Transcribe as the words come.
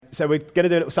So we're going to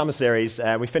do a little summer series.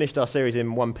 We finished our series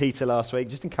in 1 Peter last week.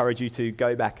 Just encourage you to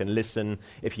go back and listen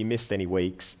if you missed any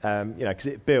weeks, because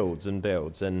it builds and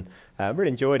builds. And really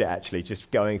enjoyed it, actually, just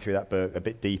going through that book a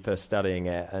bit deeper, studying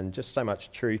it, and just so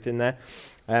much truth in there.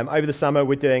 Over the summer,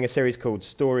 we're doing a series called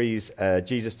Stories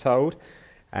Jesus Told.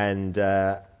 And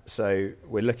so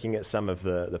we're looking at some of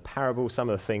the parables, some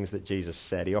of the things that Jesus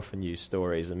said. He often used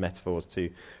stories and metaphors to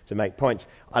make points.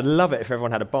 I'd love it if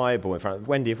everyone had a Bible in front of them.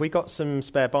 Wendy, have we got some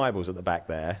spare Bibles at the back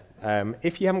there?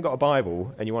 If you haven't got a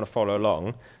Bible and you want to follow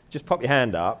along, just pop your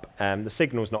hand up. The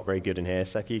signal's not very good in here,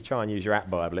 so if you try and use your app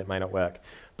Bible, it may not work.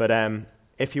 But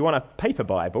if you want a paper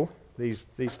Bible, these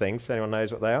things, anyone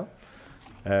knows what they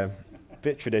are?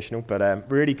 Bit traditional,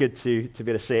 but really good to be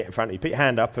able to see it in front of you. Put your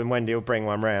hand up and Wendy will bring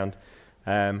one round.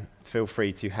 Feel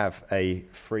free to have a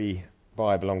free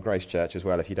Bible on Grace Church as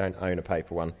well. If you don't own a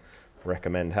paper one, I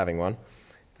recommend having one.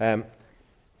 Are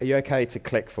you okay to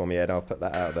click for me, Ed? I'll put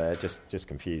that out there. Just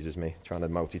confuses me, trying to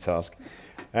multitask.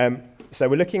 So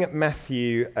we're looking at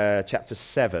Matthew chapter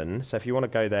 7. So if you want to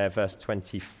go there, verse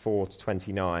 24 to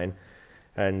 29.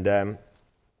 And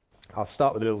I'll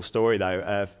start with a little story, though.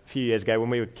 A few years ago, when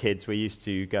we were kids, we used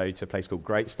to go to a place called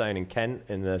Greatstone in Kent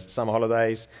in the summer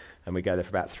holidays, and we'd go there for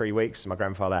about 3 weeks. My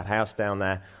grandfather had a house down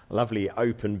there, lovely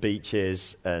open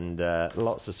beaches, and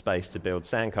lots of space to build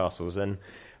sandcastles.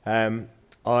 And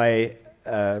I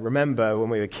remember when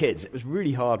we were kids, it was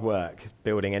really hard work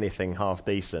building anything half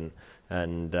decent.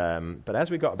 And but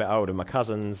as we got a bit older, my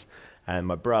cousins and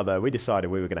my brother, we decided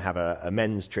we were going to have a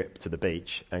men's trip to the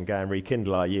beach and go and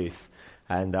rekindle our youth.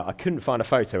 And I couldn't find a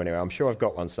photo anywhere. I'm sure I've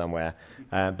got one somewhere.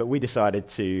 But we decided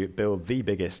to build the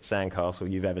biggest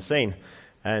sandcastle you've ever seen.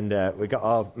 And we got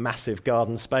our massive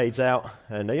garden spades out.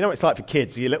 And you know what it's like for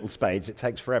kids, your little spades, it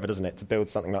takes forever, doesn't it, to build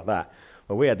something like that.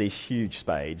 Well, we had these huge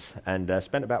spades and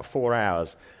spent about 4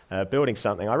 hours building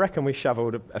something. I reckon we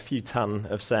shoveled a few ton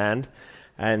of sand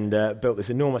and built this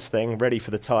enormous thing ready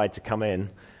for the tide to come in.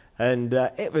 And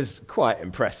it was quite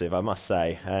impressive, I must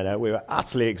say. And we were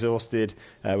utterly exhausted.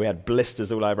 We had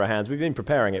blisters all over our hands. We've been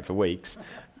preparing it for weeks.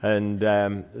 And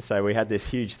so we had this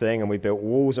huge thing, and we built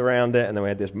walls around it, and then we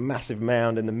had this massive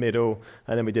mound in the middle,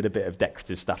 and then we did a bit of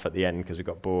decorative stuff at the end because we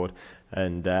got bored,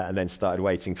 and then started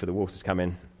waiting for the water to come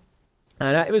in.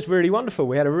 And it was really wonderful.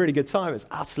 We had a really good time. It was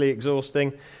utterly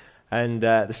exhausting. And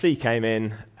the sea came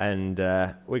in, and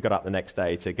we got up the next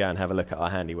day to go and have a look at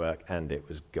our handiwork, and it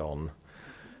was gone.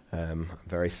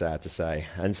 Very sad to say.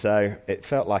 And so it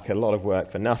felt like a lot of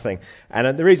work for nothing.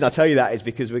 And the reason I tell you that is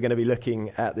because we're going to be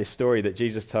looking at this story that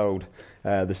Jesus told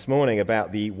this morning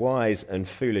about the wise and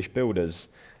foolish builders.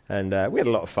 And we had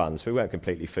a lot of fun, so we weren't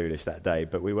completely foolish that day,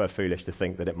 but we were foolish to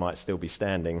think that it might still be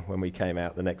standing when we came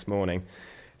out the next morning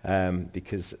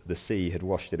because the sea had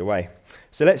washed it away.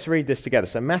 So let's read this together.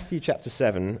 So Matthew chapter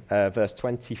 7, verse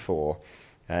 24.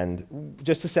 And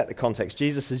just to set the context,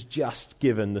 Jesus has just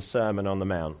given the Sermon on the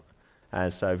Mount.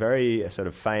 And so very sort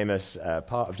of famous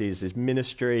part of Jesus'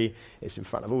 ministry. It's in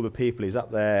front of all the people. He's up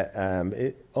there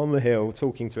on the hill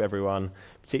talking to everyone,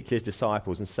 particularly his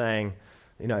disciples, and saying,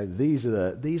 you know, these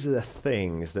are the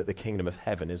things that the kingdom of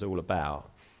heaven is all about.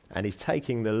 And he's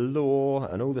taking the law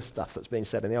and all the stuff that's been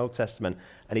said in the Old Testament,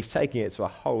 and he's taking it to a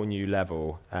whole new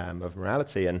level of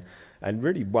morality and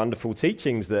really wonderful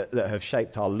teachings that have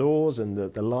shaped our laws and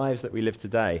the lives that we live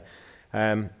today.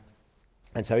 And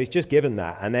so he's just given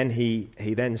that. And then he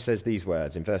then says these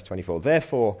words in verse 24.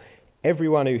 Therefore,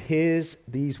 everyone who hears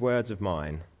these words of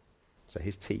mine, so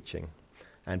his teaching,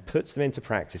 and puts them into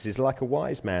practice is like a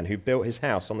wise man who built his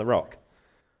house on the rock.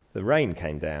 The rain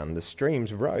came down, the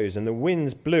streams rose, and the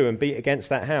winds blew and beat against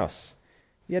that house.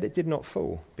 Yet it did not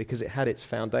fall, because it had its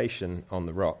foundation on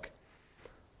the rock.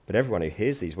 But everyone who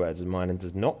hears these words of mine and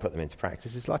does not put them into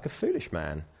practice is like a foolish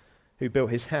man who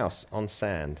built his house on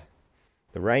sand.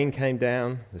 The rain came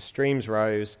down, the streams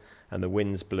rose, and the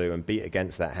winds blew and beat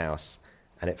against that house,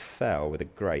 and it fell with a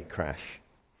great crash.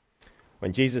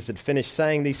 When Jesus had finished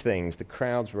saying these things, the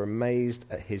crowds were amazed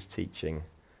at his teaching,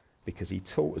 because he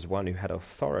taught as one who had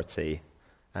authority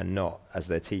and not as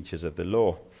their teachers of the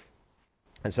law.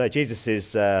 And so Jesus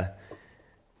is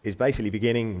basically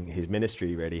beginning his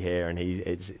ministry really here, and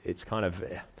it's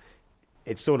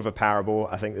sort of a parable.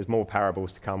 I think there's more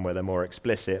parables to come where they're more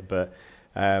explicit, but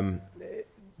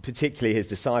particularly his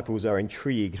disciples are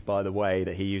intrigued by the way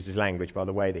that he uses language, by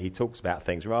the way that he talks about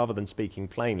things. Rather than speaking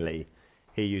plainly,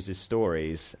 he uses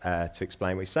stories to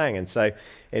explain what he's saying. And so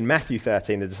in Matthew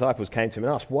 13, the disciples came to him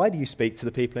and asked, "Why do you speak to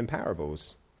the people in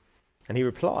parables?" And he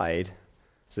replied,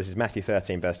 so this is Matthew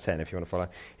 13, verse 10, if you want to follow.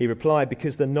 He replied,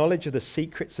 "Because the knowledge of the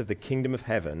secrets of the kingdom of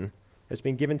heaven has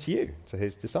been given to you," to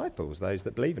his disciples, those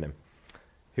that believe in him.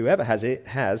 Whoever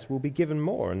has will be given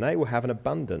more, and they will have an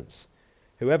abundance.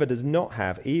 Whoever does not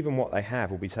have, even what they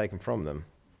have will be taken from them.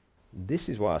 This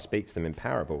is why I speak to them in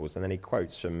parables." And then he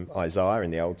quotes from Isaiah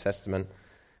in the Old Testament.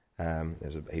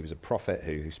 He was a prophet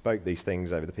who spoke these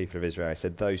things over the people of Israel. He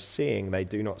said, "Though seeing they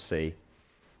do not see,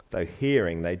 though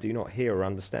hearing they do not hear or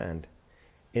understand.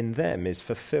 In them is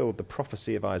fulfilled the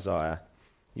prophecy of Isaiah.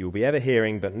 You will be ever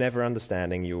hearing but never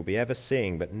understanding. You will be ever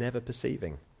seeing but never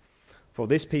perceiving. For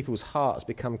this people's heart has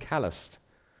become calloused.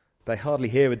 They hardly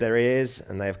hear with their ears,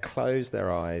 and they have closed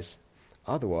their eyes.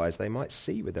 Otherwise they might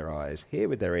see with their eyes, hear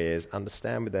with their ears,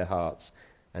 understand with their hearts,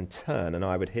 and turn, and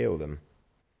I would heal them.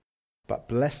 But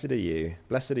blessed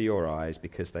are your eyes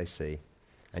because they see,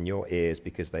 and your ears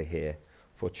because they hear.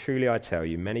 For truly I tell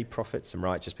you, many prophets and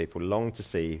righteous people long to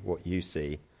see what you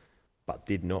see, but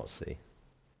did not see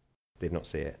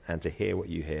it, and to hear what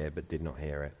you hear, but did not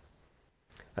hear it."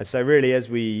 And so really, as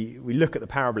we look at the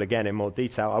parable again in more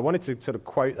detail, I wanted to sort of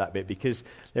quote that bit because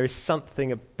there is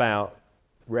something about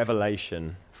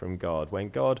revelation from God. When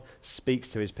God speaks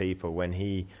to his people, when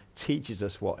he teaches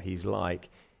us what he's like,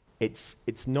 it's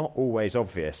not always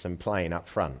obvious and plain up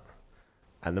front.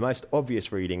 And the most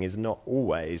obvious reading is not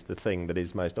always the thing that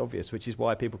is most obvious, which is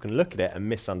why people can look at it and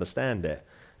misunderstand it.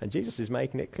 And Jesus is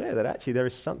making it clear that actually there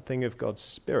is something of God's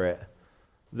Spirit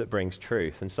that brings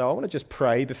truth. And so I want to just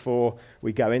pray before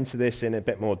we go into this in a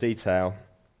bit more detail.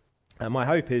 And my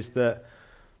hope is that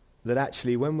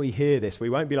actually when we hear this, we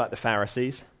won't be like the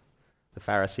Pharisees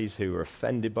who were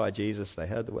offended by Jesus. They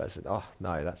heard the words and said, "Oh,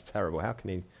 no, that's terrible. How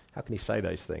can he say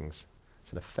those things?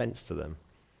 It's an offense to them."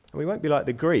 And we won't be like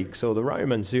the Greeks or the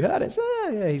Romans who heard it and said,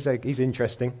 "Yeah, he's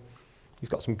interesting. He's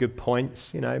got some good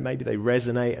points." Maybe they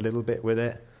resonate a little bit with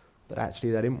it, but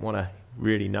actually they didn't want to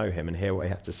really know him and hear what he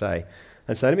had to say.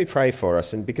 And so let me pray for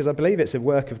us, and because I believe it's a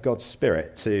work of God's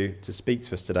Spirit to speak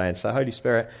to us today. And so, Holy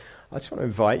Spirit, I just want to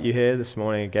invite you here this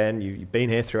morning again. You've been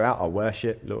here throughout our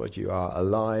worship. Lord, you are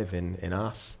alive in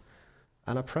us.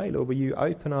 And I pray, Lord, will you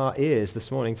open our ears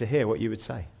this morning to hear what you would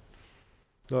say?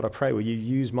 Lord, I pray, will you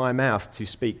use my mouth to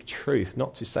speak truth,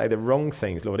 not to say the wrong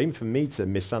things, Lord, even for me to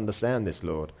misunderstand this,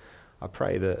 Lord. I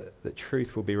pray that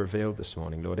truth will be revealed this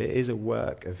morning, Lord. It is a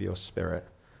work of your Spirit.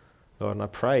 Lord, and I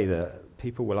pray that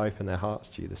people will open their hearts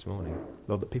to you this morning.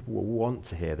 Lord, that people will want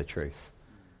to hear the truth.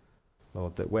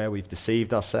 Lord, that where we've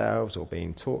deceived ourselves or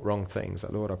been taught wrong things,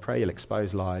 Lord, I pray you'll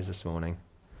expose lies this morning.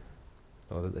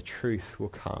 Lord, that the truth will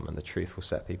come and the truth will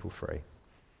set people free.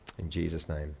 In Jesus'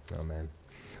 name, amen.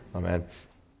 Amen.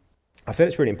 I feel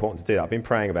it's really important to do that. I've been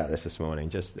praying about this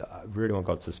morning. I really want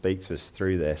God to speak to us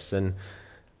through this. And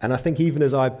I think even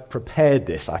as I prepared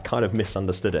this, I kind of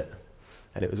misunderstood it.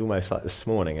 And it was almost like this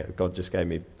morning, God just gave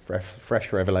me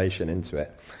fresh revelation into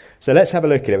it. So let's have a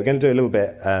look at it. We're going to do a little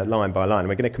bit line by line.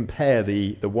 We're going to compare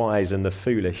the wise and the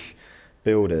foolish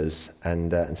builders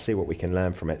and see what we can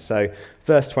learn from it. So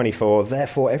verse 24,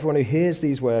 "Therefore everyone who hears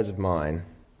these words of mine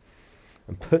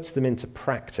and puts them into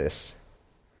practice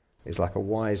is like a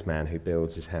wise man who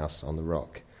builds his house on the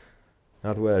rock."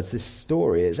 In other words, this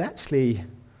story is actually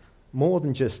more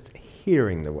than just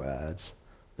hearing the words,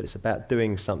 but it's about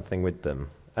doing something with them.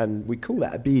 And we call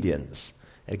that obedience.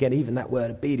 And again, even that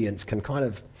word obedience can kind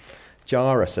of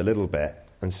jar us a little bit.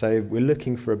 And so we're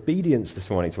looking for obedience this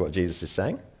morning to what Jesus is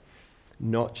saying,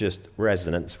 not just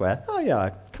resonance where, "Oh yeah, I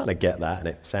kind of get that and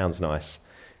it sounds nice."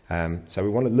 So we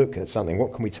want to look at something.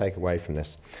 What can we take away from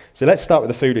this? So let's start with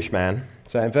the foolish man.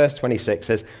 So in verse 26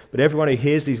 says, "But everyone who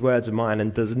hears these words of mine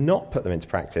and does not put them into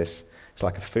practice is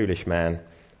like a foolish man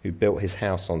who built his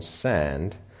house on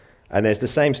sand." And there's the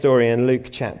same story in Luke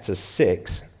chapter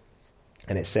 6.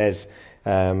 And it says,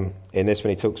 in this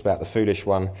when he talks about the foolish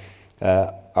one,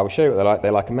 "I will show you what they're like.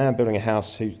 They're like a man building a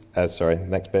house who..."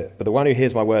 next bit. "But the one who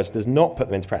hears my words does not put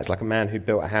them into practice, like a man who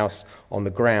built a house on the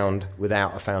ground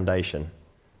without a foundation."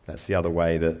 That's the other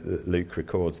way that Luke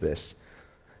records this.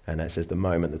 And it says the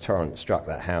moment the torrent struck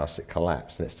that house, it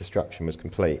collapsed and its destruction was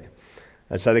complete.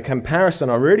 And so the comparison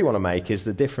I really want to make is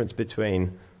the difference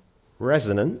between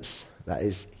resonance, that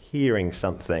is hearing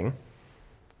something,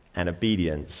 and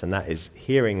obedience, and that is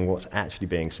hearing what's actually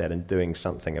being said and doing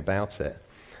something about it.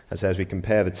 And so as we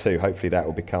compare the two, hopefully that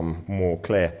will become more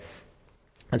clear.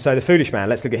 And so the foolish man,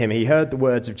 let's look at him. He heard the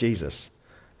words of Jesus.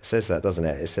 It says that, doesn't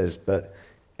it? It says, "But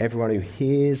everyone who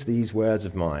hears these words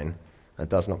of mine and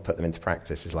does not put them into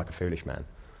practice is like a foolish man."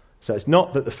 So it's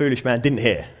not that the foolish man didn't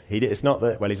hear. It's not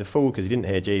that, he's a fool because he didn't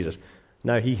hear Jesus.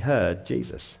 No, he heard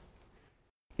Jesus.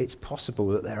 It's possible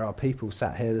that there are people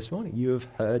sat here this morning. You have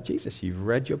heard Jesus. You've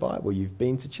read your Bible. You've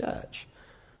been to church.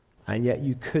 And yet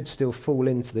you could still fall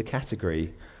into the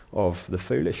category of the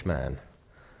foolish man.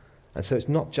 And so it's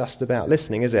not just about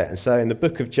listening, is it? And so in the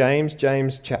book of James,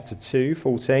 James chapter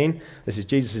 2:14, this is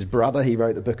Jesus' brother. He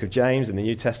wrote the book of James in the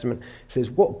New Testament. It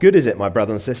says, "What good is it, my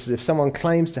brothers and sisters, if someone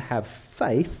claims to have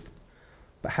faith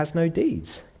but has no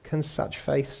deeds? Can such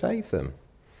faith save them?"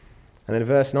 And then in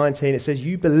verse 19 it says,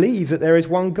 "You believe that there is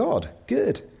one God."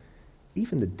 Good.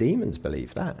 Even the demons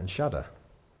believe that and shudder.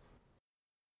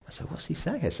 So what's he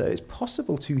saying here? So it's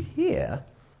possible to hear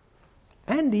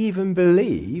and even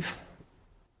believe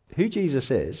who Jesus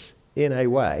is in a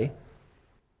way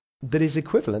that is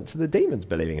equivalent to the demons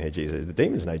believing who Jesus is. The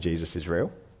demons know Jesus is real.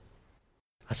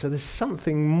 And so there's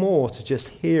something more to just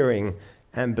hearing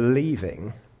and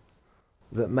believing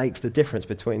that makes the difference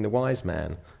between the wise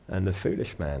man and the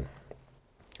foolish man.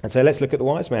 And so let's look at the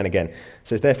wise man again. It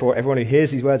says, "Therefore, everyone who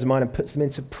hears these words of mine and puts them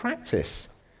into practice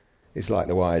is like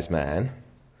the wise man."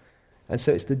 And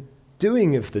so it's the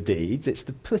doing of the deeds, it's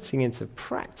the putting into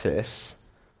practice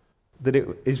that it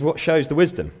is what shows the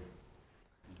wisdom.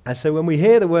 And so when we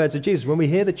hear the words of Jesus, when we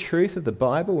hear the truth of the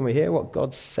Bible, when we hear what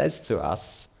God says to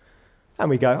us, and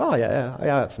we go, "Oh, yeah,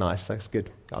 that's nice, that's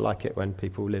good. I like it when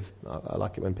people live, I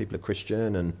like it when people are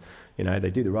Christian and,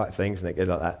 they do the right things and they get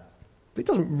like that." But it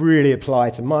doesn't really apply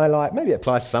to my life. Maybe it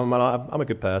applies to some of my life. I'm a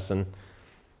good person.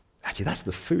 Actually, that's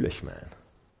the foolish man.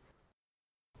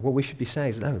 What we should be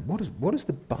saying is, no, what does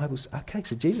the Bible say? Okay,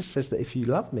 so Jesus says that if you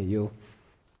love me, you'll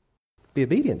be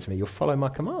obedient to me. You'll follow my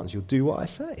commands. You'll do what I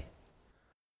say.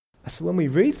 So when we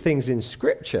read things in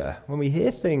Scripture, when we hear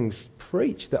things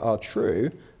preached that are true,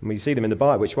 and we see them in the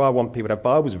Bible, which is why I want people to have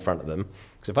Bibles in front of them,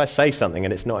 because if I say something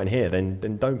and it's not in here,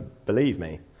 then don't believe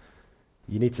me.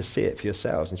 You need to see it for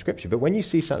yourselves in Scripture. But when you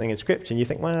see something in Scripture and you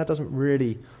think, well, that doesn't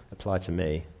really apply to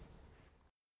me,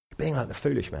 you're being like the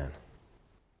foolish man.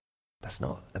 That's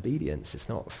not obedience. It's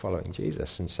not following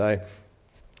Jesus. And so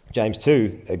James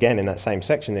 2, again in that same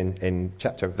section in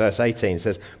chapter verse 18,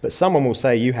 says, "But someone will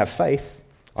say, 'You have faith,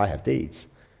 I have deeds.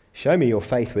 Show me your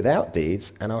faith without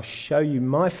deeds, and I'll show you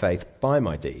my faith by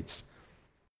my deeds.'"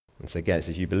 And so again it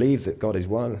says, "You believe that God is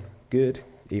one, good.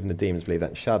 Even the demons believe that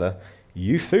and shudder.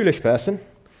 You foolish person,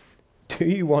 do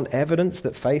you want evidence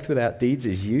that faith without deeds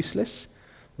is useless?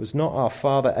 Was not our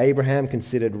father Abraham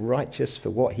considered righteous for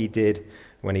what he did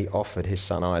when he offered his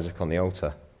son Isaac on the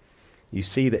altar? You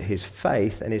see that his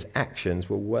faith and his actions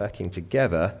were working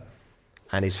together,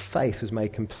 and his faith was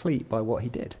made complete by what he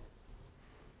did."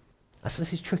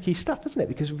 This is tricky stuff, isn't it?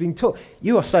 Because we've been taught,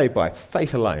 you are saved by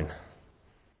faith alone.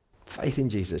 Faith in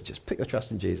Jesus. Just put your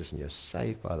trust in Jesus and you're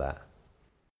saved by that.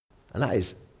 And that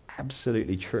is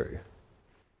absolutely true.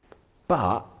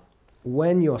 But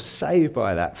when you're saved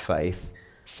by that faith,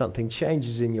 something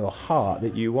changes in your heart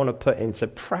that you want to put into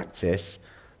practice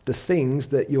the things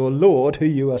that your Lord, who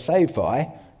you are saved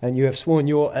by, and you have sworn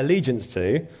your allegiance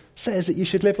to, says that you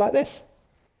should live like this.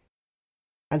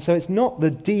 And so it's not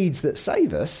the deeds that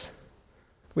save us,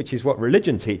 which is what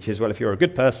religion teaches. Well, if you're a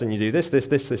good person, you do this, this,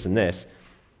 this, this, and this,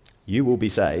 you will be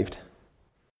saved.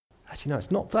 Actually, no,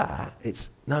 it's not that. It's,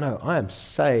 no, I am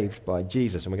saved by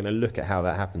Jesus, and we're going to look at how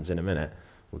that happens in a minute.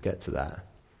 We'll get to that.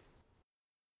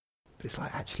 But it's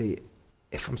like, actually,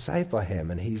 if I'm saved by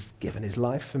him and he's given his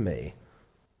life for me,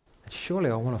 surely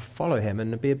I want to follow him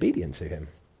and be obedient to him.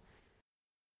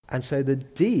 And so the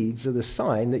deeds are the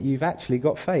sign that you've actually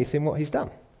got faith in what he's done.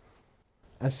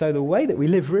 And so the way that we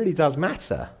live really does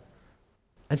matter.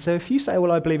 And so if you say,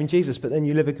 well, I believe in Jesus, but then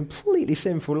you live a completely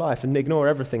sinful life and ignore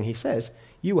everything he says,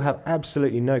 you will have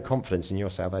absolutely no confidence in your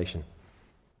salvation.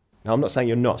 Now, I'm not saying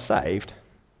you're not saved.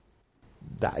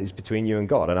 That is between you and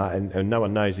God. And no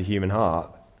one knows the human heart.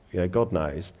 God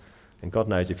knows. And God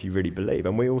knows if you really believe.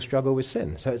 And we all struggle with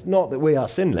sin. So it's not that we are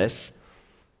sinless,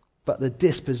 but the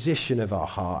disposition of our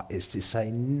heart is to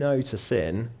say no to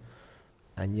sin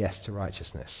and yes to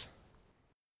righteousness.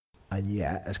 And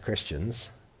yet, as Christians,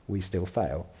 we still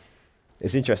fail.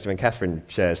 It's interesting when Catherine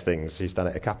shares things, she's done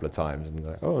it a couple of times, and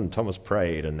like, oh, and Thomas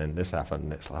prayed, and then this happened,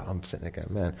 and it's like, I'm sitting there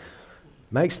going, man,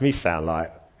 makes me sound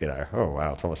like, oh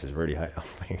wow, Thomas is really, I'm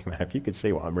thinking, man, if you could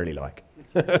see what I'm really like.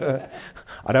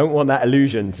 I don't want that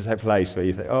illusion to take place where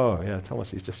you think, oh yeah,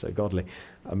 Thomas is just so godly.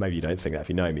 Maybe you don't think that. If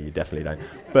you know me, you definitely don't.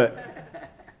 But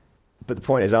the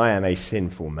point is, I am a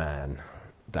sinful man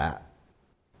that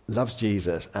loves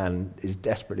Jesus and is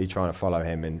desperately trying to follow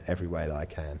him in every way that I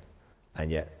can,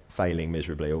 and yet failing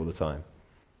miserably all the time.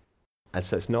 And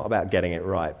so it's not about getting it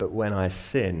right, but when I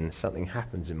sin, something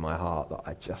happens in my heart that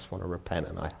I just want to repent,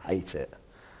 and I hate it.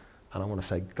 And I want to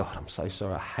say, God, I'm so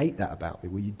sorry. I hate that about me.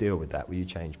 Will you deal with that? Will you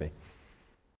change me?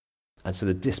 And so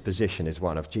the disposition is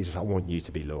one of, Jesus, I want you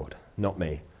to be Lord, not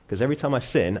me. Because every time I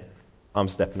sin, I'm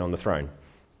stepping on the throne.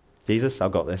 Jesus,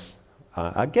 I've got this.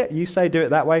 I get you say do it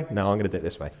that way. No, I'm going to do it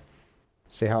this way.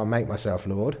 See how I make myself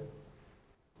Lord?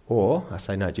 Or I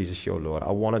say, no, Jesus, you're Lord.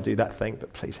 I want to do that thing,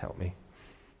 but please help me.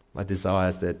 My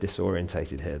desires, they're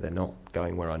disorientated here. They're not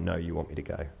going where I know you want me to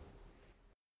go.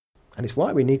 And it's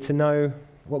why we need to know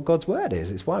what God's word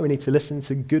is. It's why we need to listen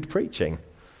to good preaching.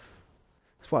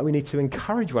 It's why we need to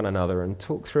encourage one another and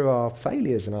talk through our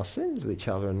failures and our sins with each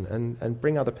other and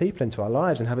bring other people into our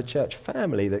lives and have a church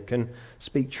family that can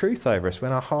speak truth over us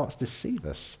when our hearts deceive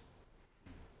us.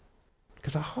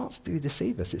 Because our hearts do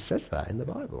deceive us. It says that in the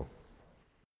Bible.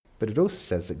 But it also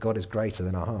says that God is greater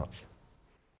than our hearts.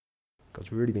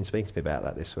 God's really been speaking to me about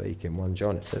that this week. In 1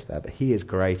 John it says that, but he is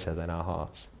greater than our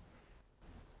hearts.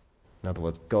 In other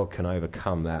words, God can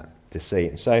overcome that deceit.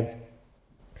 And so,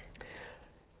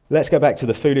 let's go back to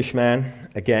the foolish man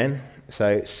again.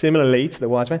 So, similarly to the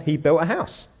wise man, he built a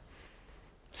house.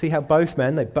 See how both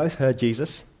men, they both heard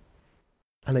Jesus,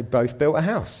 and they both built a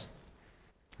house.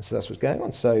 And so that's what's going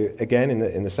on. So, again,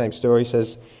 in the same story, it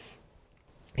says,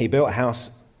 he built a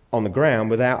house on the ground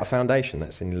without a foundation.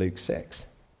 That's in Luke 6.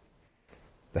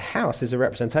 The house is a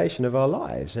representation of our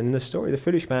lives. And in the story, the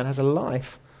foolish man has a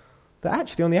life that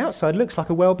actually on the outside looks like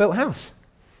a well-built house.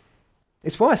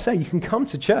 It's why I say you can come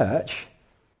to church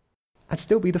and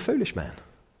still be the foolish man.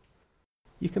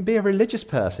 You can be a religious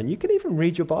person. You can even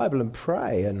read your Bible and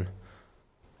pray,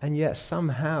 and yet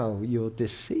somehow you're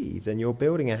deceived and you're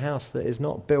building a house that is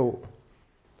not built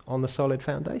on the solid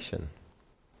foundation.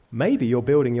 Maybe you're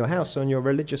building your house on your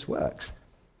religious works.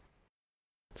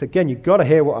 So again, you've got to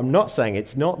hear what I'm not saying.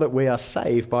 It's not that we are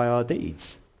saved by our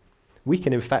deeds. We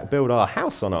can in fact build our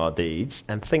house on our deeds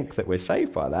and think that we're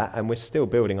saved by that, and we're still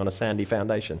building on a sandy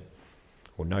foundation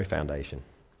or no foundation.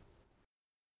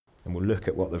 And we'll look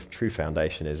at what the true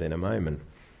foundation is in a moment.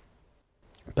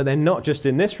 But then not just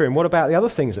in this room, what about the other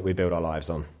things that we build our lives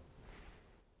on?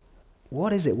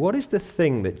 What is it? What is the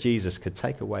thing that Jesus could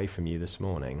take away from you this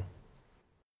morning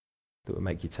that would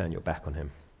make you turn your back on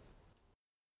him?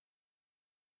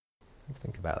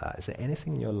 Think about that. Is there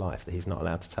anything in your life that he's not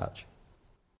allowed to touch?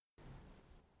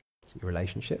 Is it your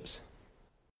relationships?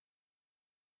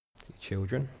 Is it your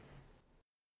children?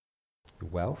 Your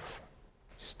wealth?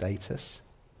 Status?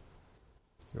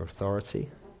 Your authority?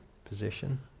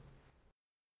 Position?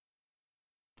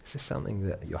 Is this something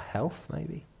that your health,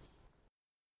 maybe?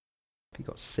 If you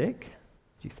got sick,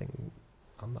 do you think,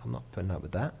 I'm not putting up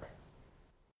with that?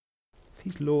 If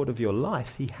he's Lord of your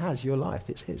life, he has your life.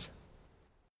 It's his.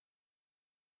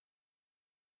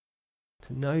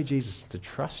 To know Jesus, to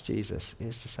trust Jesus,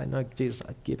 is to say, no, Jesus,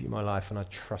 I give you my life and I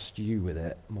trust you with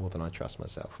it more than I trust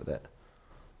myself with it.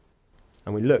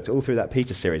 And we looked all through that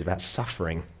Peter series about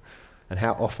suffering and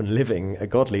how often living a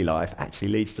godly life actually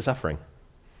leads to suffering.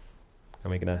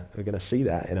 And we're gonna see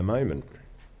that in a moment.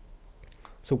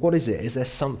 So what is it? Is there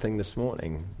something this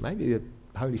morning? Maybe the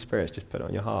Holy Spirit's just put it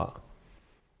on your heart.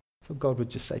 If God would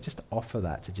just say, just offer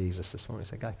that to Jesus this morning.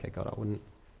 Say, okay, God,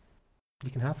 you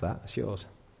can have that. It's yours.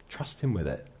 Trust him with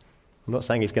it. I'm not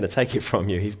saying he's going to take it from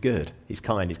you. He's good. He's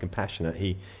kind. He's compassionate.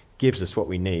 He gives us what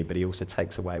we need, but he also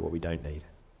takes away what we don't need.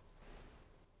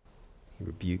 He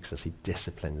rebukes us. He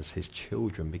disciplines his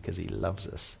children because he loves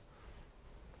us.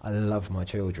 I love my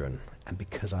children, and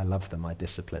because I love them, I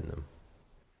discipline them.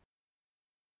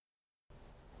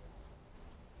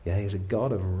 Yeah, he's a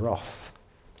God of wrath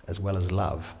as well as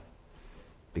love,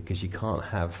 because you can't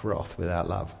have wrath without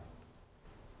love.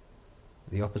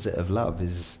 The opposite of love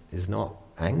is not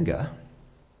anger,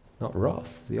 not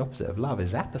wrath. The opposite of love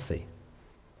is apathy.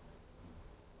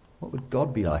 What would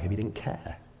God be like if he didn't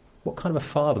care? What kind of a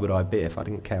father would I be if I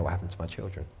didn't care what happened to my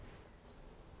children?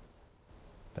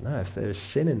 But no, if there is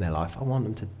sin in their life, I want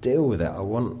them to deal with it. I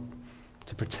want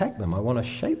to protect them. I want to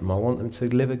shape them. I want them to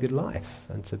live a good life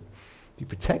and to be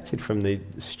protected from the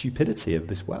stupidity of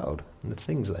this world and the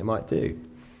things that they might do.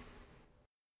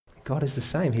 God is the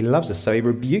same. He loves us, so he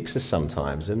rebukes us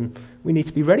sometimes, and we need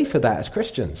to be ready for that as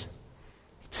Christians.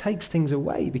 He takes things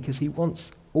away because he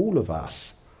wants all of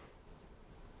us.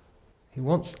 He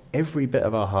wants every bit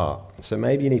of our heart. So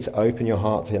maybe you need to open your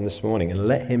heart to him this morning and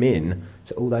let him in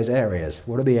to all those areas.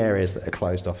 What are the areas that are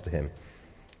closed off to him?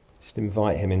 Just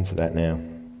invite him into that now.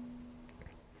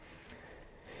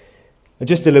 And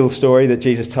just a little story that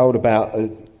Jesus told about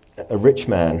a rich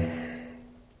man.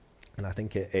 And I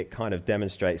think it kind of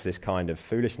demonstrates this kind of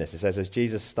foolishness. It says, as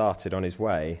Jesus started on his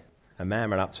way, a man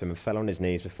ran up to him and fell on his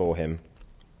knees before him.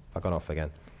 I've gone off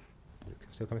again.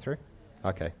 Still coming through?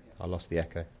 Okay, I lost the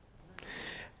echo.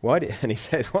 And he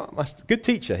says, good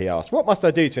teacher, he asked, what must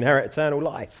I do to inherit eternal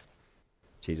life?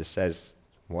 Jesus says,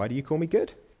 why do you call me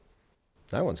good?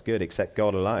 No one's good except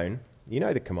God alone. You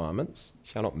know the commandments.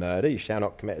 You shall not murder, you shall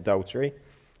not commit adultery, you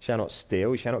shall not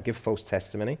steal, you shall not give false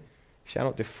testimony, you shall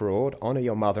not defraud, honour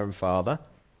your mother and father.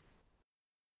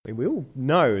 I mean, we all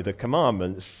know the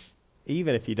commandments,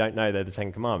 even if you don't know they're the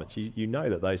 10 Commandments. You know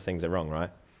that those things are wrong, right?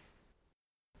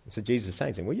 And so Jesus is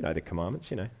saying to him, well, you know the commandments,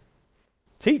 you know.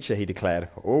 Teacher, he declared,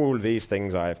 all these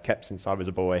things I have kept since I was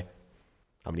a boy.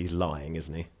 I mean, he's lying,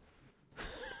 isn't he?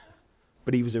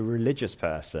 But he was a religious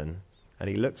person, and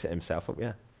he looked at himself and thought,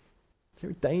 yeah, is there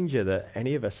a danger that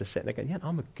any of us are sitting there going, yeah,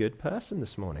 I'm a good person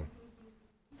this morning?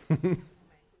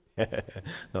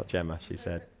 Not Gemma, she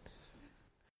said.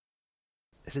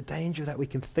 There's a danger that we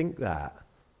can think that.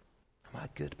 Am I a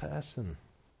good person?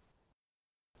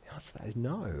 The answer to that is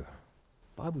no.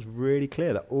 The Bible's really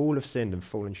clear that all have sinned and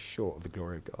fallen short of the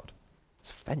glory of God. It's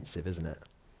offensive, isn't it?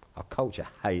 Our culture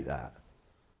hate that.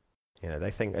 You know,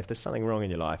 they think if there's something wrong in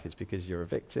your life, it's because you're a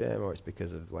victim, or it's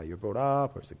because of the way you're brought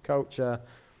up, or it's the culture.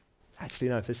 Actually,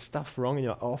 no, if there's stuff wrong in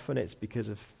your life, often it's because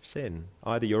of sin,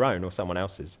 either your own or someone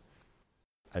else's,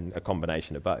 and a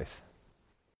combination of both.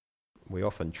 We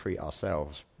often treat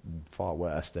ourselves far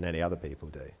worse than any other people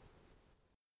do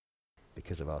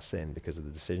because of our sin, because of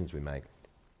the decisions we make.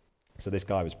 So this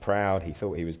guy was proud. He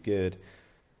thought he was good.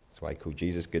 That's why he called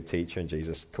Jesus good teacher, and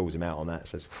Jesus calls him out on that and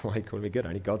says, why are you calling me good?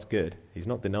 Only God's good. He's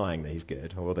not denying that he's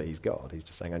good or that he's God. He's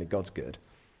just saying only God's good.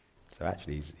 So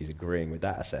actually he's agreeing with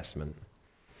that assessment.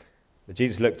 But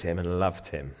Jesus looked at him and loved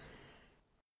him.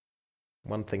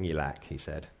 One thing you lack, he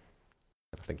said.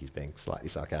 I think he's being slightly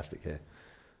sarcastic here.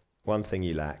 One thing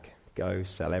you lack. Go,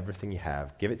 sell everything you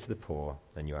have, give it to the poor,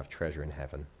 and you have treasure in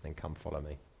heaven. Then come follow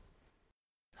me.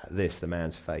 At this, the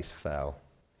man's face fell.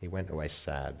 He went away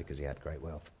sad because he had great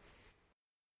wealth.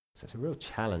 So it's a real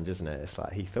challenge, isn't it? It's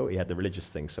like he thought he had the religious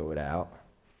thing sorted out,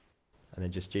 and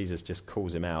then Jesus just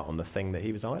calls him out on the thing that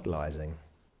he was idolizing.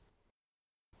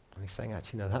 And he's saying,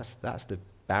 actually, no, that's the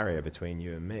barrier between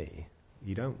you and me.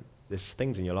 There's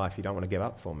things in your life you don't want to give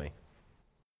up for me.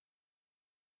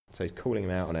 So he's calling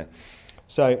him out on it.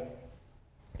 So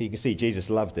you can see Jesus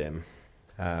loved him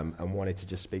and wanted to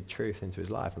just speak truth into his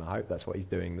life, and I hope that's what he's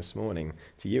doing this morning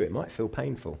to you. It might feel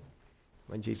painful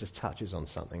when Jesus touches on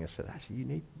something and says,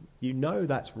 actually, you know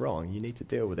that's wrong. You need to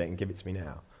deal with it and give it to me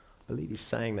now. I believe he's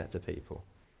saying that to people.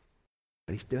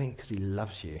 But he's doing it because he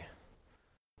loves you.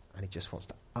 And he just wants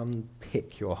to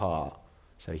unpick your heart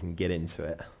so he can get into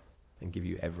it and give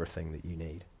you everything that you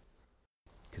need.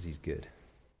 Because he's good.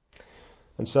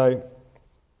 And so,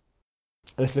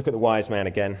 let's look at the wise man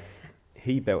again.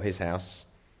 He built his house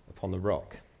upon the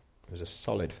rock. It was a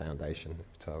solid foundation,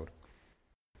 we're told.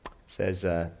 It says,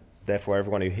 therefore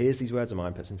everyone who hears these words of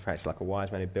mine puts into practice like a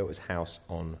wise man who built his house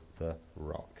on the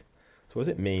rock. So what does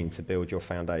it mean to build your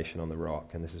foundation on the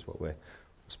rock? And this is what we'll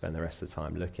spend the rest of the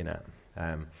time looking at.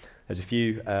 There's a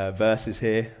few verses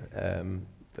here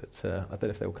that I don't know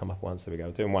if they'll come up once. There we go.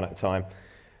 We're doing one at a time.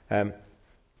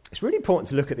 It's really important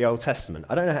to look at the Old Testament.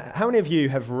 I don't know, how many of you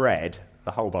have read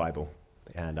the whole Bible?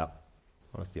 Put your hand up.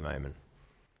 Honesty moment.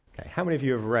 Okay, how many of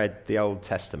you have read the Old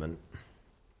Testament?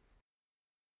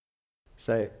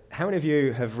 So, how many of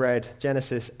you have read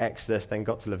Genesis, Exodus, then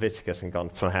got to Leviticus and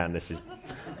gone, man,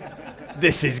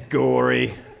 this is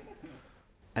gory.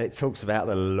 And it talks about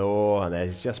the law, and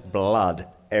there's just blood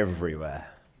everywhere.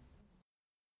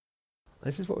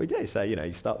 This is what we do. So, you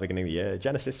start at the beginning of the year.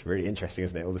 Genesis, really interesting,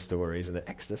 isn't it? All the stories. And the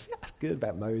Exodus, yeah, it's good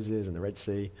about Moses and the Red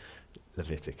Sea.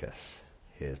 Leviticus,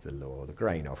 here's the law, the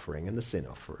grain offering and the sin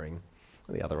offering,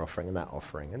 and the other offering and that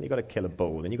offering. And you've got to kill a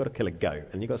bull, and you've got to kill a goat,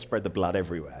 and you've got to spread the blood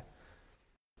everywhere.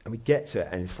 And we get to it,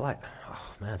 and it's like,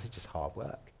 oh man, it's just hard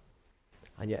work.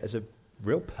 And yet there's a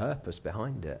real purpose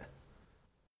behind it.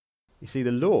 You see,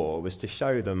 the law was to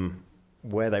show them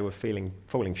where they were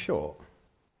falling short,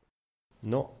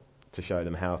 not to show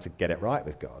them how to get it right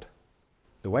with God.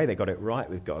 The way they got it right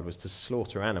with God was to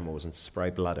slaughter animals and to spray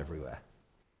blood everywhere.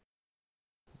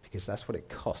 Because that's what it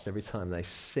cost every time they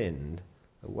sinned.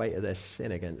 The weight of their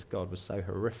sin against God was so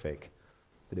horrific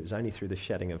that it was only through the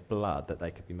shedding of blood that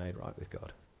they could be made right with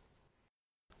God.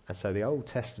 And so the Old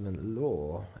Testament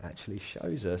law actually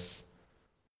shows us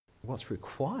what's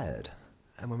required.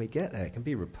 And when we get there, it can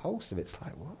be repulsive. It's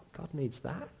like, what? God needs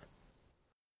that?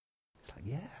 It's like,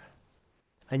 yeah.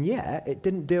 And yet, it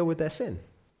didn't deal with their sin.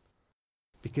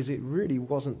 Because it really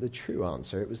wasn't the true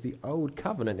answer. It was the old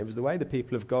covenant. It was the way the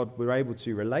people of God were able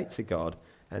to relate to God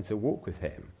and to walk with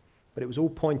him. But it was all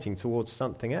pointing towards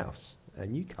something else, a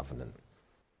new covenant,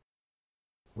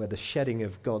 where the shedding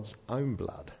of God's own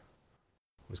blood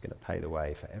was going to pay the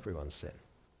way for everyone's sin.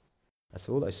 And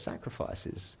so all those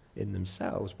sacrifices in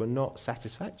themselves were not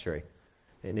satisfactory.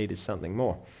 It needed something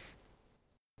more.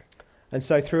 And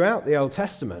so throughout the Old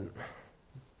Testament,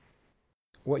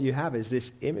 what you have is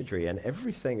this imagery, and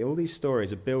everything, all these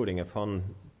stories are building upon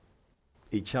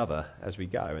each other as we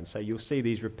go. And so you'll see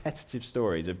these repetitive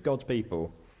stories of God's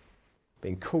people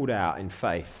being called out in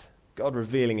faith, God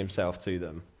revealing himself to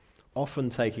them, often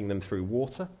taking them through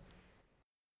water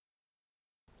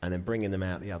and then bringing them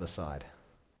out the other side.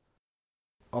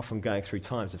 Often going through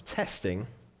times of testing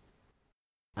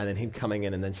and then him coming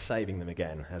in and then saving them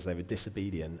again as they were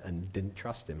disobedient and didn't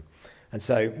trust him. And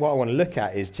so what I want to look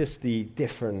at is just the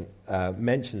different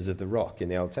mentions of the rock in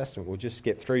the Old Testament. We'll just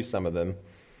skip through some of them.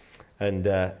 And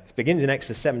it begins in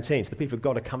Exodus 17. So the people of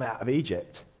God have come out of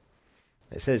Egypt.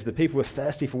 It says the people were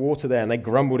thirsty for water there and they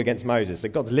grumbled against Moses. So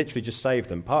God's literally just saved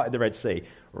them, parted the Red Sea,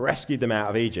 rescued them out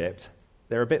of Egypt.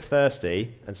 They're a bit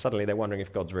thirsty and suddenly they're wondering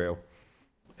if God's real,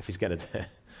 if he's going to...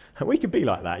 And we can be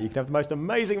like that. You can have the most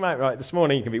amazing moment. Right, this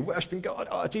morning you can be worshipping God.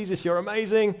 Oh, Jesus, you're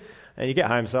amazing. And you get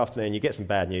home this afternoon, you get some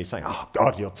bad news saying, oh,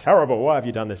 God, you're terrible. Why have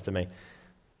you done this to me?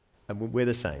 And we're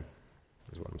the same,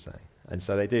 is what I'm saying. And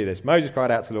so they do this. Moses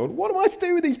cried out to the Lord, what am I to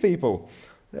do with these people?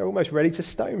 They're almost ready to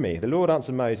stone me. The Lord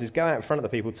answered Moses, go out in front of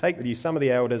the people, take with you some of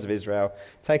the elders of Israel,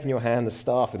 take in your hand the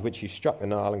staff with which you struck the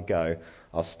Nile and go.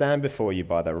 I'll stand before you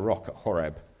by the rock at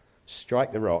Horeb.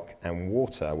 Strike the rock and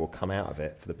water will come out of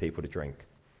it for the people to drink.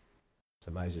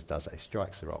 So Moses does that. He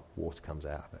strikes the rock, water comes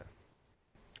out of it.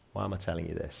 Why am I telling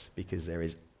you this? Because there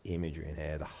is imagery in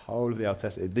here. The whole of the Old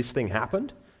Testament, this thing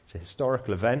happened. It's a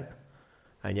historical event.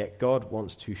 And yet God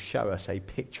wants to show us a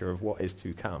picture of what is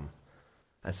to come.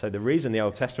 And so the reason the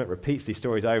Old Testament repeats these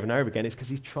stories over and over again is because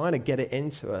he's trying to get it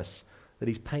into us that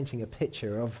he's painting a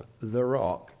picture of the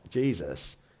rock,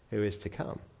 Jesus, who is to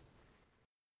come.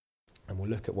 And we'll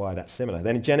look at why that's similar.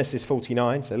 Then in Genesis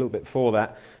 49, so a little bit before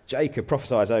that, Jacob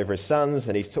prophesies over his sons,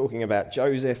 and he's talking about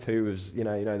Joseph, who was, you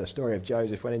know the story of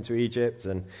Joseph went into Egypt,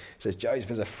 and it says Joseph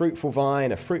is a fruitful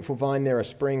vine near a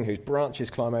spring whose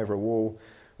branches climb over a wall.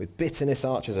 With bitterness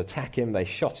archers attack him, they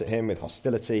shot at him with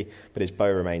hostility, but his bow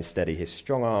remained steady. His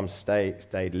strong arms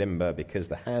stayed limber because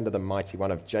the hand of the mighty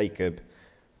one of Jacob,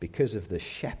 because of the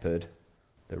shepherd,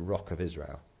 the rock of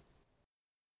Israel.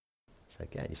 So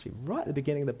again, you see, right at the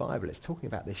beginning of the Bible, it's talking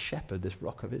about this shepherd, this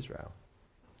rock of Israel.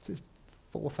 This is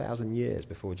 4,000 years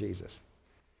before Jesus.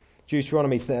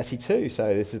 Deuteronomy 32,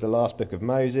 so this is the last book of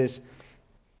Moses.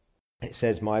 It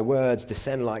says, my words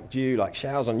descend like dew, like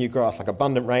showers on new grass, like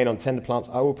abundant rain on tender plants.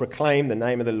 I will proclaim the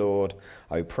name of the Lord.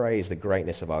 I will praise the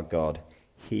greatness of our God.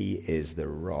 He is the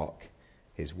rock.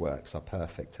 His works are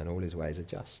perfect and all his ways are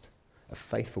just. A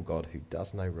faithful God who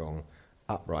does no wrong,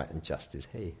 upright and just is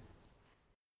he.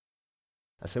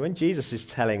 And so when Jesus is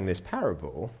telling this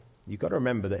parable, you've got to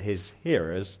remember that his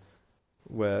hearers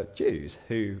were Jews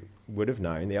who would have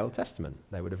known the Old Testament.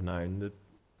 They would have known the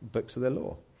books of the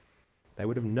law. They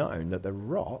would have known that the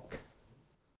rock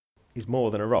is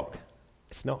more than a rock.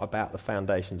 It's not about the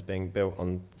foundations being built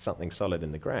on something solid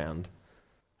in the ground.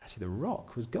 Actually, the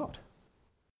rock was God.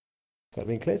 Got to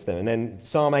be clear to them. And then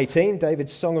Psalm 18,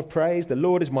 David's song of praise. The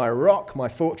Lord is my rock, my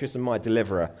fortress and my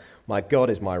deliverer. My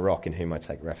God is my rock in whom I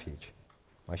take refuge.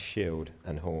 My shield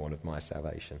and horn of my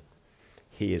salvation.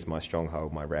 He is my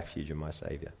stronghold, my refuge and my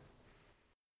saviour.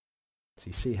 So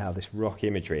you see how this rock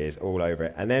imagery is all over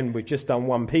it. And then we've just done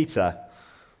 1 Peter.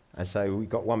 And so we've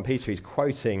got 1 Peter, he's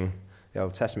quoting the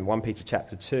Old Testament, 1 Peter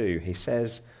chapter 2. He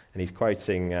says, and he's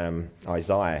quoting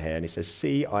Isaiah here, and he says,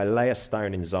 see, I lay a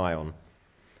stone in Zion,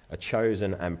 a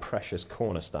chosen and precious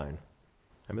cornerstone.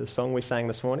 Remember the song we sang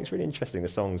this morning? It's really interesting, the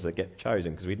songs that get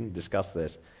chosen, because we didn't discuss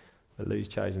this. But Lou's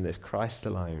chosen this, Christ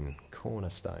alone,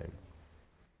 cornerstone.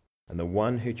 And the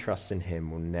one who trusts in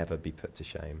him will never be put to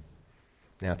shame.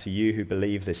 Now to you who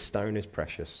believe, this stone is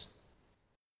precious.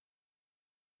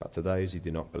 But to those who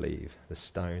do not believe, the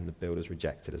stone the builders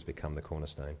rejected has become the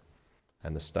cornerstone,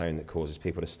 and the stone that causes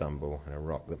people to stumble, and a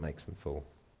rock that makes them fall.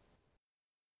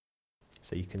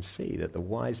 So you can see that the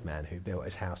wise man who built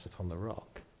his house upon the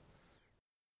rock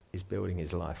is building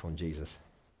his life on Jesus.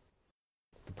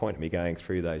 The point of me going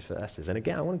through those verses. And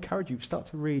again, I want to encourage you to start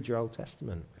to read your Old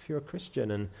Testament. If you're a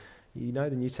Christian and you know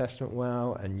the New Testament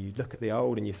well, and you look at the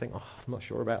Old and you think, oh, I'm not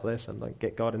sure about this, I don't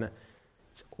get God in it.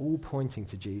 It's all pointing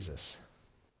to Jesus.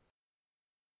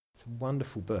 It's a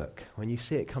wonderful book. When you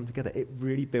see it come together, it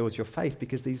really builds your faith,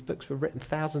 because these books were written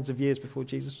thousands of years before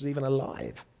Jesus was even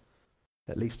alive,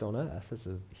 at least on earth as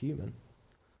a human.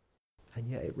 And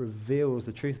yet it reveals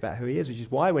the truth about who he is, which is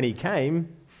why when he came,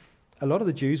 a lot of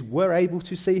the Jews were able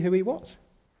to see who he was.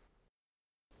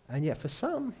 And yet for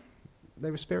some, they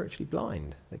were spiritually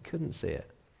blind. They couldn't see it.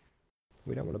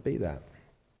 We don't want to be that.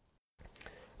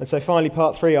 And so finally,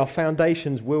 part 3, our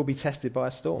foundations will be tested by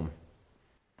a storm.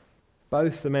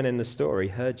 Both the men in the story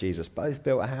heard Jesus. Both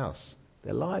built a house.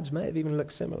 Their lives may have even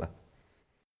looked similar.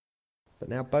 But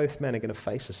now both men are going to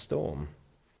face a storm.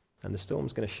 And the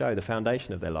storm's going to show the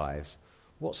foundation of their lives.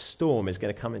 What storm is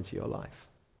going to come into your life?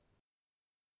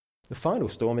 The final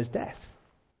storm is death.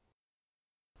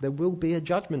 There will be a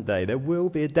judgment day. There will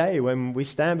be a day when we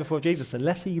stand before Jesus.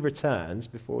 Unless he returns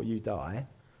before you die,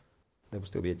 there will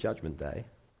still be a judgment day.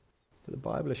 But the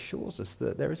Bible assures us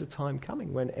that there is a time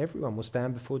coming when everyone will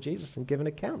stand before Jesus and give an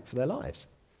account for their lives.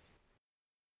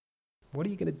 What are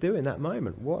you going to do in that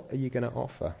moment? What are you going to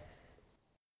offer?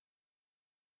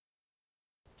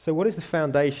 So what is the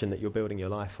foundation that you're building your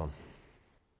life on?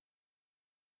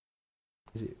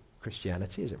 Is it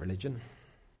Christianity? Is it religion?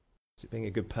 Is it being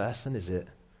a good person? Is it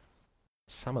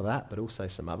some of that, but also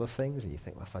some other things? And you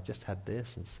think, well, if I just had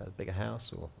this and just had a bigger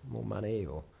house or more money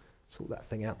or sort that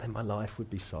thing out, then my life would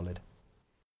be solid.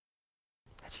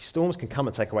 Actually, storms can come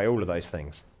and take away all of those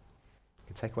things. They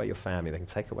can take away your family. They can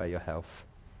take away your health.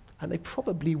 And they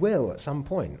probably will at some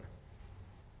point.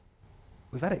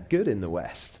 We've had it good in the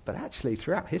West, but actually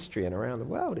throughout history and around the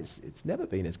world, it's never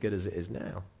been as good as it is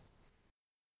now.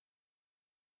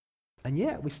 And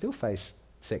yet we still face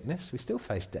sickness, we still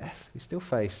face death, we still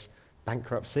face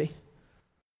bankruptcy.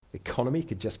 The economy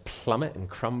could just plummet and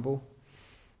crumble.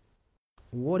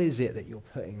 What is it that you're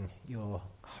putting your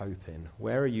hope in?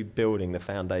 Where are you building the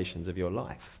foundations of your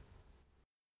life?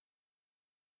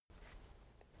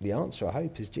 The answer, I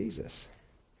hope, is Jesus.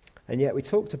 And yet we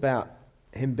talked about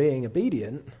him being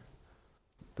obedient,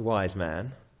 the wise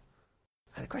man.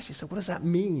 And the question is, so what does that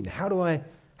mean? How do I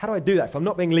do that? If I'm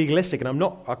not being legalistic and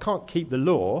I can't keep the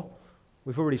law,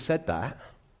 we've already said that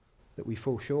we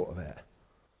fall short of it.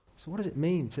 So what does it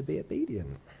mean to be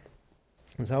obedient?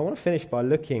 And so I want to finish by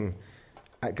looking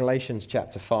at Galatians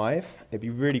chapter 5. It'd be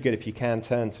really good if you can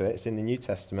turn to it. It's in the New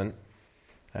Testament,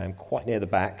 quite near the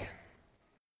back,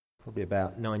 probably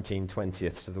about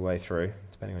 19/20ths of the way through,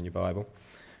 depending on your Bible.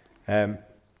 And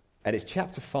it's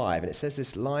chapter 5, and it says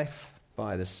this, life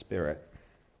by the Spirit.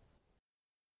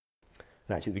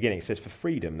 And actually at the beginning it says, for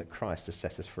freedom that Christ has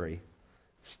set us free.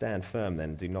 Stand firm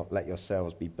then, do not let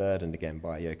yourselves be burdened again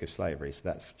by a yoke of slavery. So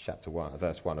that's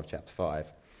verse 1 of chapter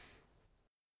 5.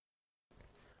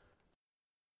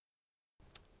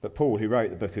 But Paul, who wrote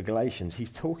the book of Galatians,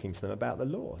 he's talking to them about the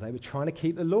law. They were trying to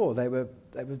keep the law. They were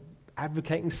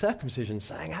advocating circumcision,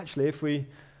 saying, actually, if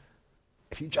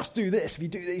you just do this, if you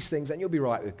do these things, then you'll be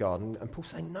right with God. And Paul's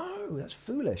saying, no, that's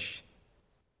foolish.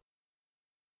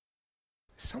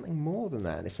 Something more than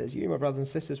that. And it says, you, my brothers and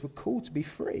sisters, were called to be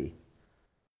free,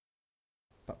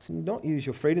 but to not use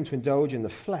your freedom to indulge in the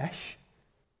flesh,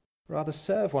 rather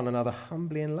serve one another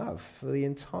humbly in love. For the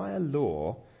entire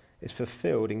law is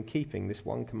fulfilled in keeping this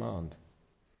one command.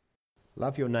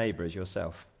 Love your neighbour as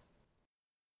yourself.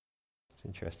 It's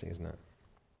interesting, isn't it?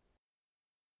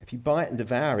 If you bite and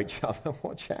devour each other,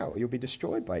 watch out, you'll be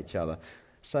destroyed by each other.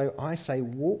 So I say,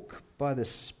 walk by the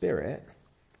Spirit,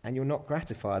 and you'll not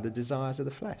gratify the desires of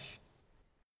the flesh.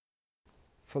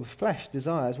 For the flesh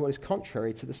desires what is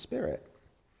contrary to the Spirit,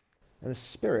 and the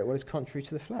Spirit what is contrary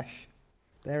to the flesh.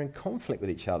 They're in conflict with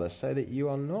each other, so that you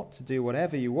are not to do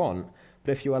whatever you want,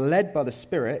 but if you are led by the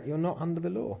Spirit, you're not under the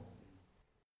law.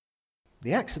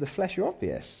 The acts of the flesh are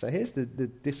obvious. So here's the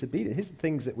disobedience. Here's the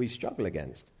things that we struggle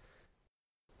against.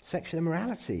 Sexual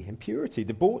immorality, impurity,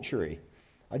 debauchery,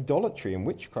 idolatry and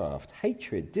witchcraft,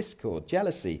 hatred, discord,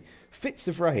 jealousy, fits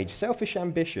of rage, selfish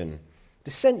ambition,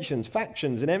 dissensions,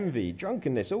 factions and envy,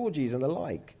 drunkenness, orgies and the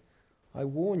like. I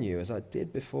warn you, as I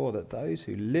did before, that those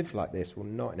who live like this will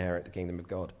not inherit the kingdom of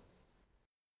God.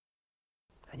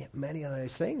 And yet many of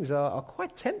those things are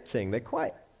quite tempting. They're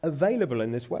quite available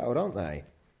in this world, aren't they?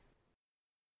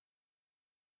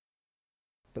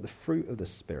 But the fruit of the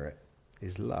Spirit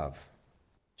is love,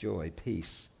 joy,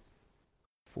 peace,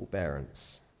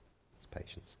 forbearance,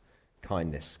 patience,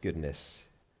 kindness, goodness,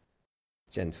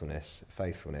 gentleness,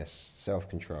 faithfulness,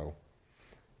 self-control.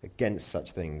 Against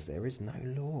such things there is no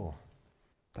law.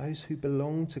 Those who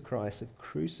belong to Christ have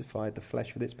crucified the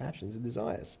flesh with its passions and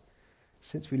desires.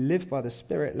 Since we live by the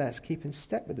Spirit, let us keep in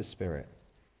step with the Spirit.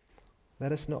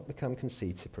 Let us not become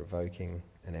conceited, provoking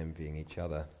and envying each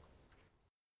other.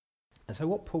 And so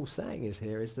what Paul's saying is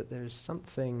that there is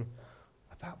something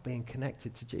about being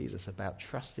connected to Jesus, about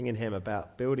trusting in him,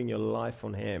 about building your life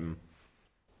on him,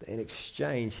 that in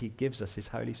exchange he gives us his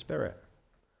Holy Spirit.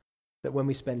 That when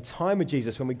we spend time with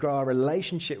Jesus, when we grow our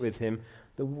relationship with him,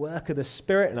 the work of the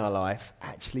Spirit in our life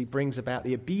actually brings about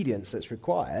the obedience that's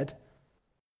required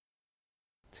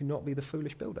to not be the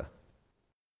foolish builder.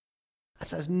 And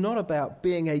so it's not about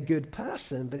being a good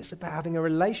person, but it's about having a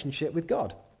relationship with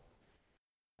God.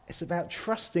 It's about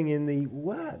trusting in the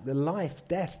work, the life,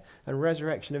 death, and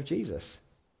resurrection of Jesus.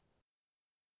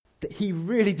 That he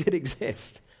really did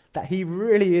exist. That he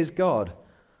really is God.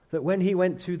 that when he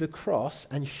went to the cross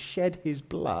and shed his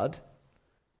blood,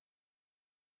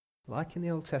 like in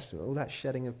the Old Testament, all that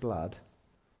shedding of blood,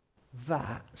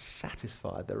 that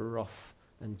satisfied the wrath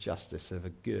and justice of a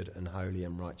good and holy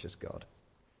and righteous God.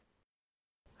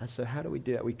 And so how do we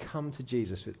do that? We come to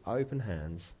Jesus with open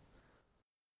hands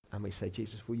and we say,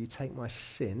 Jesus, will you take my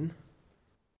sin?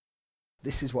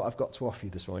 This is what I've got to offer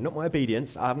you this morning. Not my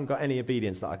obedience. I haven't got any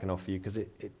obedience that I can offer you because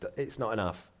it's not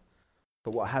enough.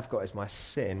 But what I have got is my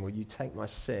sin. Will you take my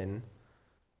sin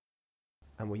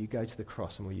and will you go to the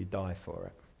cross and will you die for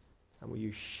it? And will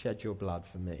you shed your blood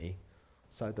for me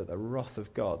so that the wrath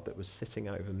of God that was sitting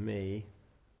over me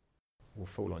will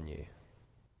fall on you?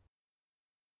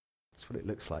 That's what it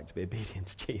looks like to be obedient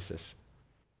to Jesus.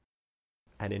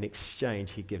 And in exchange,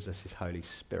 he gives us his Holy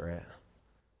Spirit.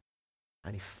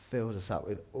 And he fills us up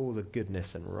with all the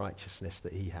goodness and righteousness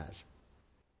that he has.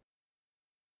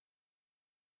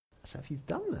 So if you've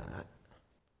done that,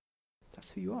 that's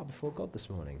who you are before God this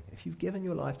morning. If you've given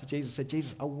your life to Jesus, said,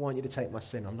 Jesus, I want you to take my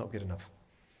sin. I'm not good enough.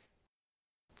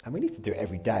 And we need to do it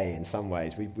every day in some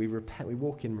ways. We repent, we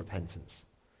walk in repentance.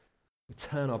 We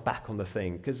turn our back on the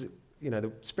thing because,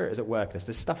 the Spirit is at work in us.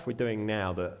 There's stuff we're doing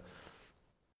now that,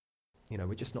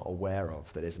 we're just not aware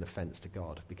of that is an offence to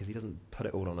God because he doesn't put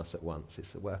it all on us at once. It's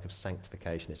the work of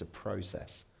sanctification. It's a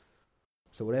process.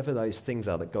 So whatever those things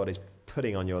are that God is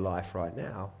putting on your life right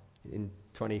now, in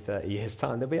 20, 30 years'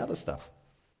 time, there'll be other stuff.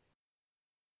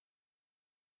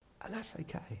 And that's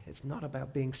okay. It's not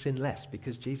about being sinless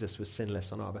because Jesus was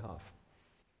sinless on our behalf.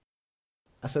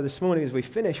 And so this morning as we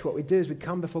finish, what we do is we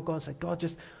come before God and say, God,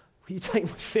 just, will you take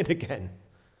my sin again?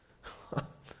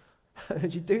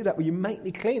 As you do that, will you make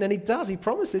me clean? And he does. He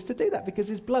promises to do that because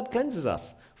his blood cleanses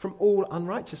us from all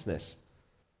unrighteousness.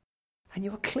 And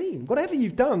you are clean. Whatever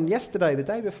you've done yesterday, the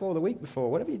day before, the week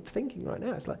before, whatever you're thinking right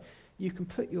now, it's like you can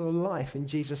put your life in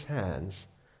Jesus' hands,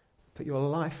 put your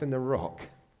life in the rock,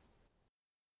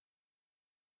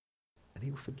 and he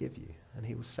will forgive you, and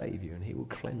he will save you, and he will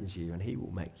cleanse you, and he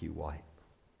will make you white.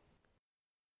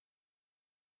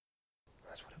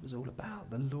 That's what it was all about.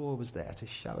 The law was there to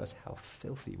show us how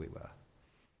filthy we were.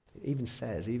 It even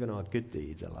says, even our good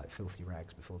deeds are like filthy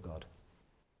rags before God.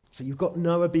 So you've got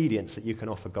no obedience that you can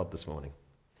offer God this morning,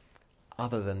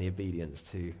 other than the obedience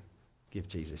to give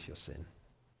Jesus your sin,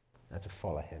 and to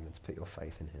follow him, and to put your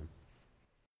faith in him.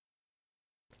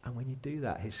 And when you do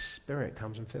that, his Spirit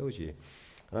comes and fills you.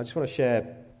 And I just want to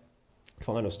share a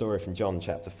final story from John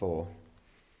chapter 4.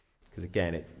 Because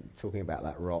again, it's talking about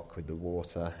that rock with the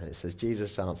water. And it says,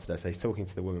 Jesus answered her. So he's talking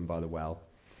to the woman by the well,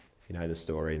 if you know the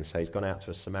story. And so he's gone out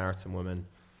to a Samaritan woman,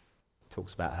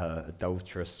 talks about her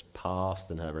adulterous past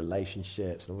and her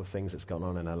relationships and all the things that's gone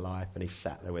on in her life. And he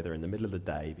sat there with her in the middle of the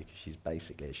day because she's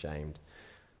basically ashamed.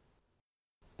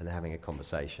 And they're having a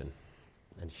conversation.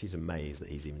 And she's amazed that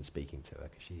he's even speaking to her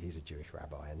because he's a Jewish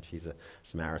rabbi and she's a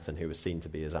Samaritan who was seen to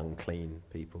be as unclean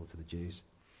people to the Jews.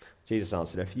 Jesus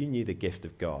answered, if you knew the gift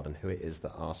of God and who it is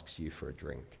that asks you for a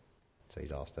drink, so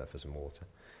he's asked her for some water,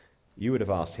 you would have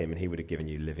asked him and he would have given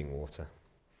you living water.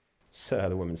 Sir,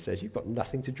 the woman says, you've got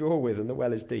nothing to draw with and the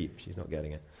well is deep. She's not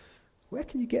getting it. Where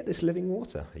can you get this living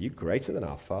water? Are you greater than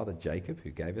our father Jacob, who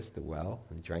gave us the well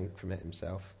and drank from it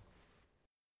himself?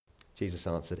 Jesus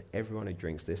answered, everyone who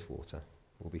drinks this water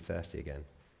will be thirsty again.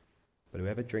 But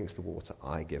whoever drinks the water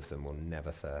I give them will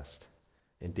never thirst.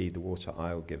 Indeed, the water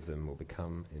I will give them will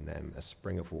become in them a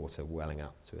spring of water welling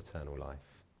up to eternal life.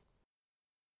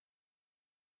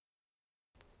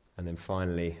 And then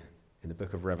finally, in the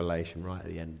book of Revelation, right at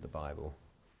the end of the Bible,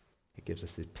 it gives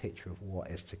us this picture of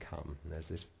what is to come. And there's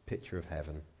this picture of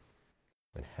heaven.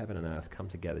 When heaven and earth come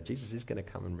together, Jesus is going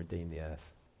to come and redeem the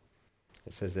earth.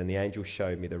 It says, then the angel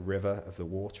showed me the river of the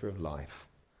water of life,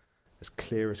 as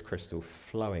clear as crystal,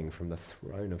 flowing from the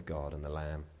throne of God and the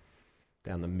Lamb.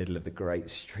 Down the middle of the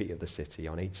great street of the city,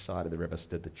 on each side of the river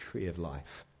stood the tree of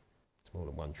life. It's more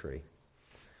than one tree,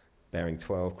 bearing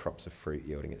 12 crops of fruit,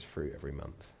 yielding its fruit every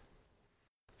month.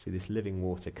 See, this living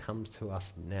water comes to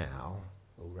us now,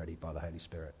 already by the Holy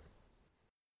Spirit.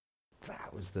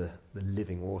 That was the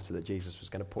living water that Jesus was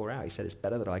going to pour out. He said, it's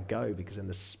better that I go because then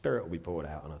the Spirit will be poured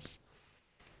out on us.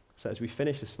 So as we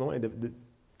finish this morning,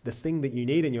 the thing that you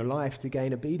need in your life to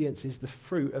gain obedience is the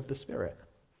fruit of the Spirit.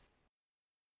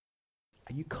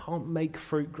 You can't make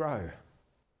fruit grow.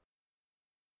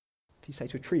 If you say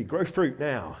to a tree, grow fruit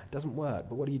now, it doesn't work.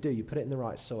 But what do? You put it in the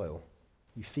right soil.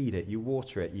 You feed it, you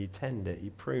water it, you tend it,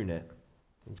 you prune it.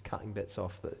 It's cutting bits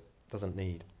off that it doesn't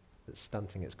need, that's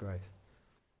stunting its growth.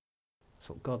 That's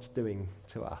what God's doing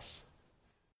to us.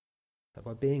 But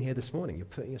by being here this morning, you're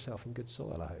putting yourself in good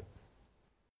soil, I hope.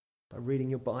 By reading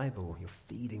your Bible, you're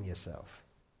feeding yourself.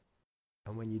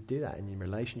 And when you do that in your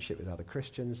relationship with other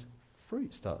Christians,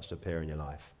 fruit starts to appear in your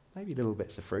life. Maybe little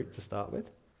bits of fruit to start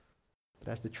with.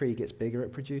 But as the tree gets bigger,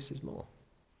 it produces more.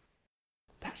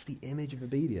 That's the image of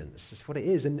obedience. That's what it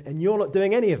is. And you're not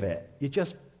doing any of it. You're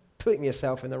just putting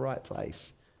yourself in the right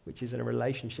place, which is in a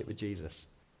relationship with Jesus.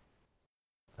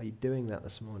 Are you doing that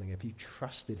this morning? Have you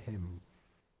trusted him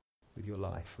with your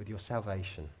life, with your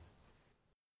salvation?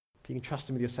 If you can trust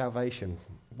him with your salvation,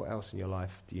 what else in your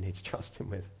life do you need to trust him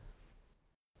with?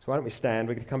 So why don't we stand?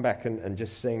 We're going to come back and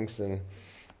just sing some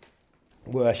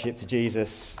worship to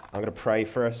Jesus. I'm going to pray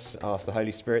for us, ask the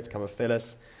Holy Spirit to come and fill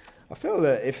us. I feel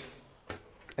that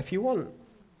if you want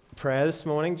prayer this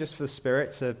morning, just for the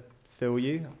Spirit to fill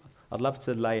you, I'd love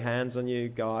to lay hands on you.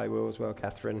 Guy will as well,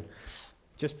 Catherine.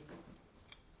 Just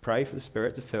pray for the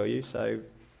Spirit to fill you. So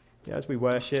as we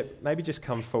worship, maybe just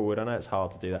come forward. I know it's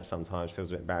hard to do that sometimes, feels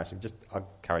a bit embarrassing. I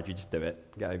encourage you, just do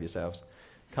it. Get over yourselves.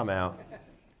 Come out.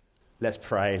 Let's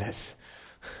pray.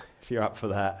 If you're up for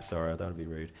that. Sorry, I don't want to be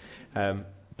rude.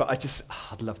 But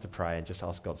I'd love to pray and just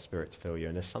ask God's Spirit to fill you.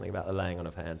 And there's something about the laying on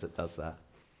of hands that does that.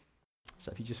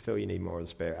 So if you just feel you need more of the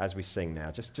Spirit, as we sing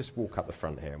now, just walk up the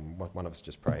front here and one of us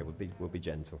just pray. We'll be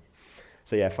gentle.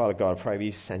 So Father God, I pray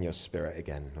you send your Spirit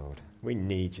again, Lord. We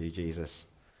need you, Jesus.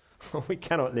 We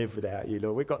cannot live without you,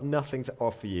 Lord. We've got nothing to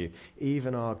offer you.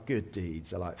 Even our good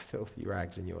deeds are like filthy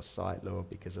rags in your sight, Lord,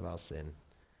 because of our sin.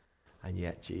 And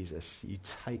yet, Jesus, you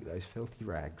take those filthy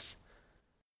rags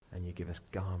and you give us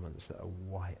garments that are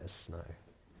white as snow.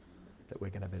 That we're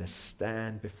going to be able to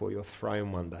stand before your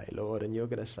throne one day, Lord, and you're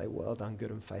going to say, well done, good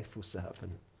and faithful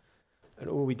servant. And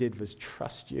all we did was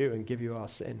trust you and give you our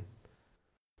sin.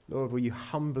 Lord, will you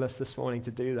humble us this morning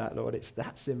to do that, Lord? It's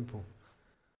that simple.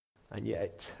 And yet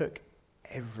it took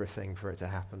everything for it to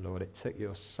happen, Lord. It took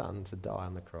your Son to die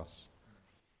on the cross.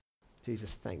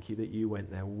 Jesus, thank you that you went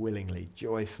there willingly,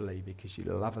 joyfully, because you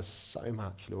love us so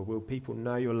much, Lord. Will people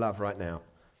know your love right now?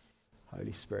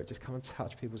 Holy Spirit, just come and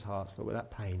touch people's hearts, Lord, where that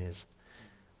pain is,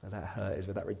 where that hurt is,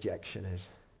 where that rejection is,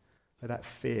 where that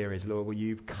fear is, Lord. Will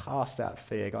you cast out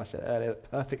fear? God said earlier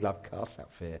that perfect love casts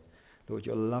out fear. Lord,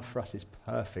 your love for us is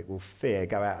perfect. Will fear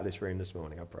go out of this room this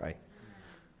morning, I pray.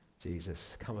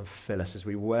 Jesus, come and fill us as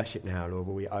we worship now, Lord.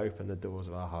 Will we open the doors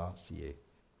of our hearts to you?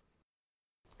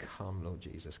 Come, Lord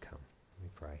Jesus, come. We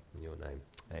pray in your name.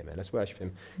 Amen. Let's worship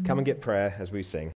him. Come and get prayer as we sing.